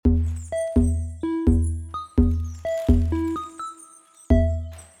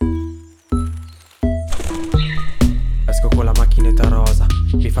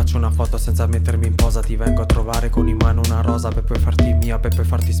senza mettermi in posa. Ti vengo a trovare con in mano una rosa, per poi farti mia, per poi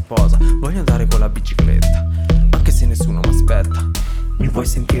farti sposa. Voglio andare con la bicicletta, anche se nessuno m'aspetta. Mi vuoi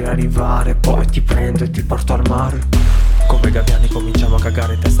sentire arrivare, poi ti prendo e ti porto al mare. Come gabbiani cominciamo a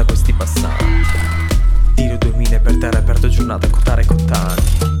cagare in testa a questi passanti. Tiro 2000 per terra e perdo giornate a contare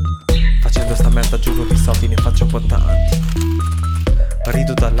contanti. Facendo sta merda giuro di soldi ne faccio un po' tanti.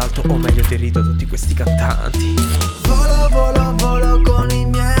 Rido dall'alto, o meglio derido tutti questi cantanti. Volo, volo, volo con i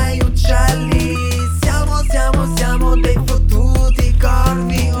miei uccelli. Siamo dei fottuti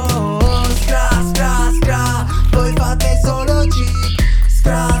corvi. Oh, oh, skra, skra, skra. Voi fate solo G.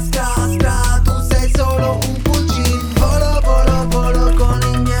 Skra, skra, skra. Tu sei solo un pulcin. Volo, volo, volo con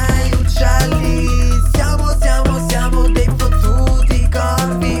i miei uccelli. Siamo dei fottuti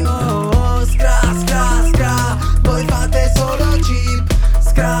corvi. Oh, oh, skra, skra, skra. Voi fate solo G.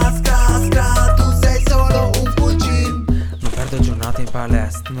 Skra, skra, skra. Tu sei solo un pulcin. Non perdo giornate in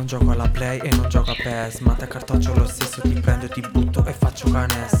palestra, non gioco alla play e non gioco a PES. Ma te cartoccio lo stesso, ti prendo e ti butto e faccio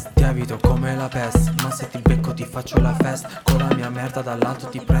canes. Ti evito come la peste, ma se ti becco ti faccio la festa. Con la mia merda dall'alto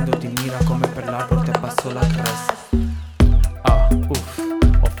ti prendo, ti mira come per l'arbor te passo la cresta. Ah, uff,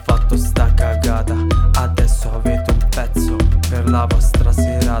 ho fatto sta cagata, adesso avete un pezzo per la vostra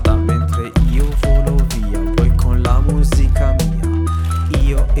serata. Mentre io volo via, voi con la musica mia,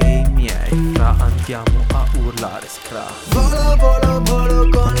 io e i miei fra andiamo a urlare skra. Volo, volo, volo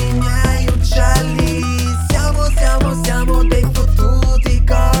con i